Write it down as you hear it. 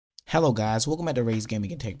Hello guys, welcome back to Ray's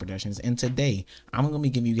Gaming and Tech Productions, and today I'm going to be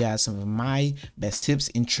giving you guys some of my best tips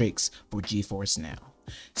and tricks for Geforce Now.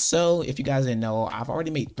 So if you guys didn't know, I've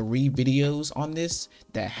already made 3 videos on this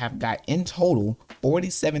that have got in total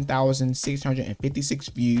 47,656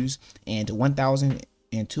 views and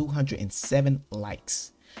 1,207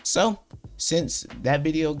 likes. So since that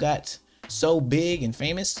video got so big and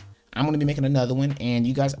famous, I'm going to be making another one, and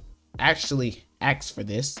you guys actually asked for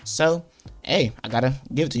this, so hey, I gotta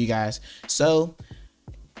give it to you guys. So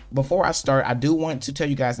before I start, I do want to tell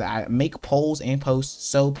you guys that I make polls and posts,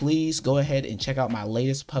 so please go ahead and check out my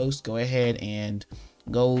latest post. Go ahead and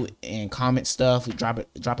go and comment stuff,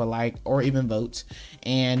 drop a like, or even vote.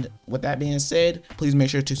 And with that being said, please make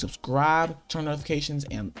sure to subscribe, turn notifications,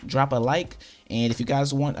 and drop a like. And if you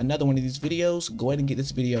guys want another one of these videos, go ahead and get this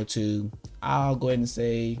video to, I'll go ahead and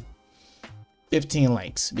say 15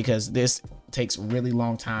 likes, because this takes really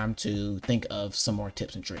long time to think of some more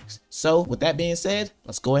tips and tricks. So with that being said,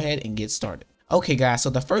 let's go ahead and get started. Okay guys, so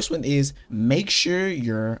the first one is make sure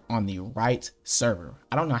you're on the right server.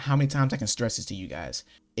 I don't know how many times I can stress this to you guys.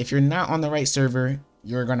 If you're not on the right server,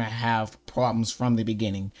 you're gonna have problems from the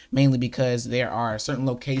beginning, mainly because there are certain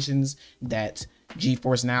locations that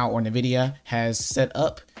Geforce Now or NVIDIA has set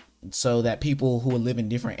up so that people who live in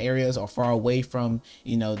different areas or far away from,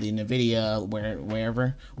 you know, the NVIDIA,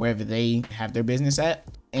 wherever they have their business at.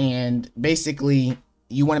 And basically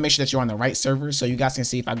you want to make sure that you're on the right server. So you guys can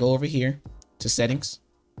see, if I go over here to settings,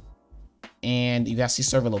 and you guys see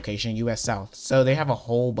server location, US South. So they have a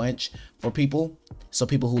whole bunch for people. So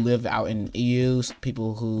people who live out in EU,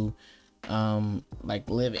 people who like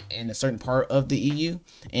live in a certain part of the EU,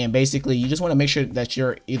 and basically you just want to make sure that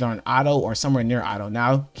you're either on auto or somewhere near auto.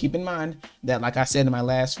 Now keep in mind that, like I said in my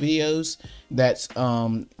last videos, that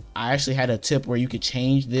I actually had a tip where you could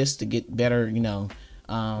change this to get better, you know,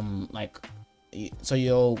 like, so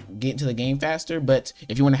you'll get into the game faster. But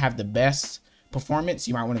if you want to have the best performance,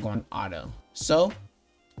 you might want to go on auto. So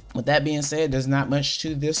with that being said, there's not much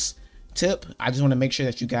to this tip. I just want to make sure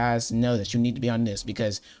that you guys know that you need to be on this,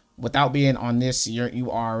 because without being on this,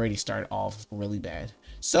 you already start off really bad.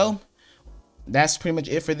 So that's pretty much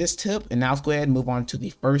it for this tip, and now let's go ahead and move on to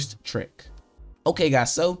the first trick. Okay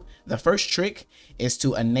guys, so the first trick is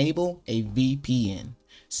to enable a VPN.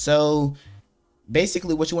 So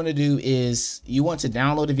basically what you want to do is you want to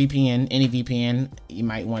download a VPN, any VPN. You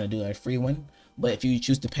might want to do a free one, but if you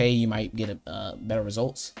choose to pay, you might get better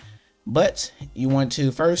results. But you want to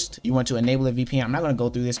enable a VPN. I'm not going to go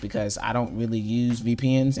through this because I don't really use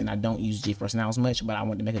VPNs and I don't use Geforce Now as much, but I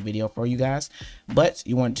want to make a video for you guys. But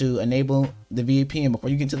you want to enable the VPN before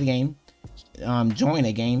you get into the game, join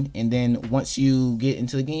a game, and then once you get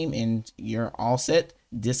into the game and you're all set,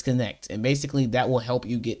 disconnect. And basically that will help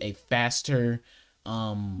you get a faster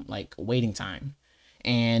like waiting time.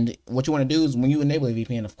 And what you want to do is, when you enable a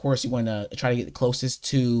VPN, of course, you want to try to get the closest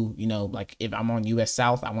to, you know, like if I'm on US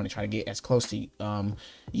South, I want to try to get as close to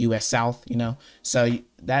US South, you know, so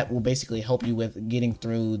that will basically help you with getting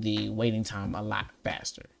through the waiting time a lot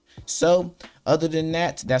faster. So other than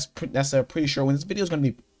that, that's a pretty short one. This video is going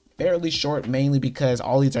to be fairly short, mainly because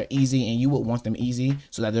all these are easy and you would want them easy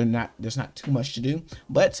so that there's not too much to do.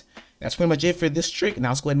 But that's pretty much it for this trick. Now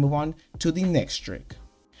let's go ahead and move on to the next trick.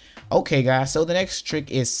 Okay guys, so the next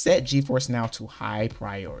trick is set Geforce Now to high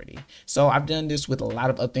priority. So I've done this with a lot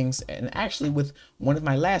of other things, and actually with one of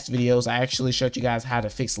my last videos, I actually showed you guys how to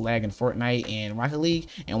fix lag in Fortnite and Rocket League,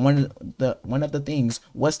 and one of the things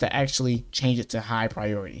was to actually change it to high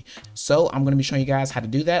priority. So I'm going to be showing you guys how to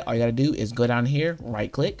do that. All you got to do is go down here, right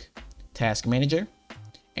click, Task Manager,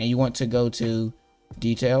 and you want to go to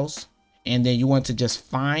Details, and then you want to just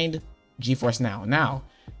find Geforce Now. Now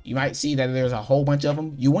you might see that there's a whole bunch of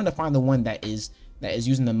them. You want to find the one that is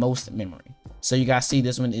using the most memory. So you guys see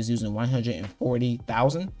this one is using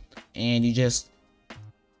 140,000, and you just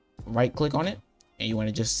right click on it, and you want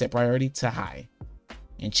to just set priority to high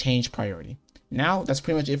and change priority. Now that's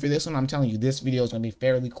pretty much it for this one. I'm telling you, this video is going to be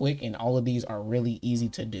fairly quick, and all of these are really easy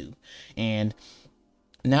to do. And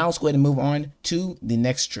now let's go ahead and move on to the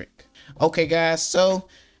next trick. Okay guys, so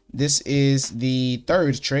this is the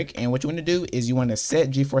third trick, and what you want to do is you want to set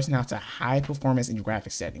Geforce Now to high performance and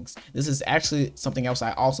graphics settings. This is actually something else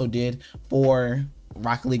I also did for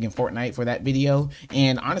Rocket League and Fortnite for that video,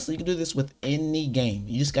 and honestly you can do this with any game.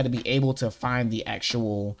 You just got to be able to find the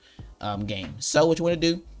actual game. So what you want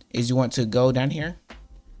to do is you want to go down here,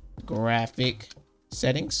 graphic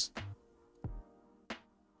settings,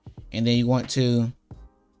 and then you want to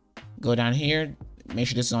go down here, make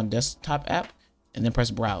sure this is on desktop app, and then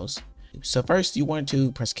press browse. So first you want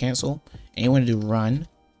to press cancel, and you want to do run,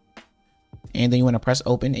 and then you want to press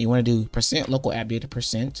open, and you want to do percent local app data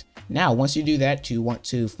percent. Now, once you do that, you want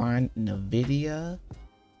to find NVIDIA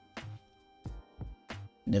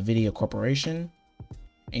Corporation,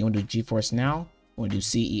 and you want to do Geforce Now. You want to do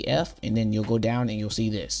CEF, and then you'll go down and you'll see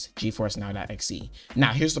this Geforce Now.xe.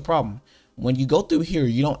 Now, here's the problem. When you go through here,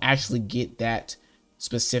 you don't actually get that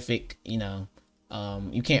specific, you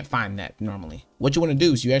can't find that normally. What you want to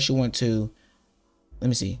do is you actually want to, let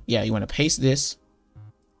me see. Yeah, you want to paste this,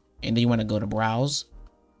 and then you want to go to browse,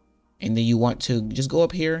 and then you want to just go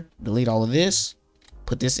up here, delete all of this,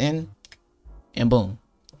 put this in, and boom.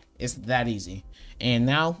 It's that easy. And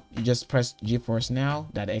now you just press Geforce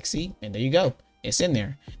Now.xe, and there you go. It's in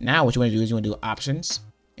there. Now what you want to do is you want to do options,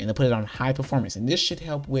 and then put it on high performance. And this should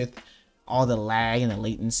help with all the lag and the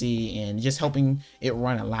latency, and just helping it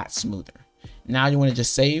run a lot smoother. Now you want to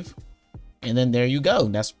just save, and then there you go.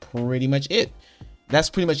 That's pretty much it. That's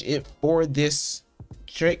pretty much it for this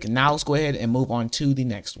trick. Now let's go ahead and move on to the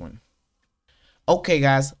next one. Okay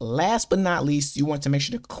guys, last but not least, you want to make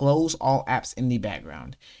sure to close all apps in the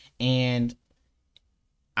background. And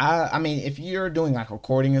I mean, if you're doing like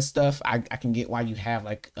recording and stuff, I can get why you have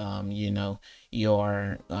like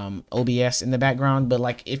your OBS in the background, but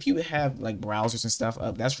like if you have like browsers and stuff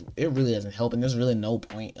up, it really doesn't help, and there's really no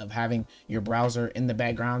point of having your browser in the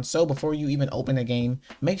background. So before you even open a game,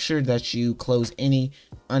 make sure that you close any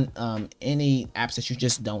apps that you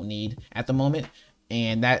just don't need at the moment,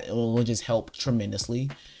 and that will just help tremendously.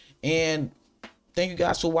 And thank you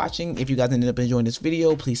guys for watching. If you guys ended up enjoying this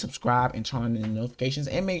video, please subscribe and turn on the notifications,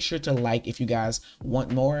 and make sure to like if you guys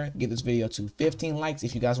want more. Get this video to 15 likes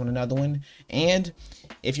if you guys want another one. And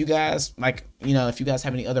if you guys if you guys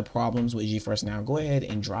have any other problems with Geforce Now, go ahead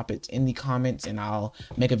and drop it in the comments, and I'll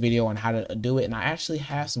make a video on how to do it. And I actually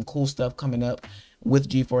have some cool stuff coming up with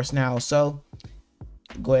Geforce Now, so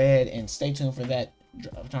go ahead and stay tuned for that.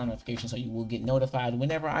 Turn on notifications so you will get notified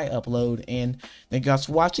whenever I upload. And thank you guys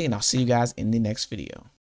for watching, and I'll see you guys in the next video.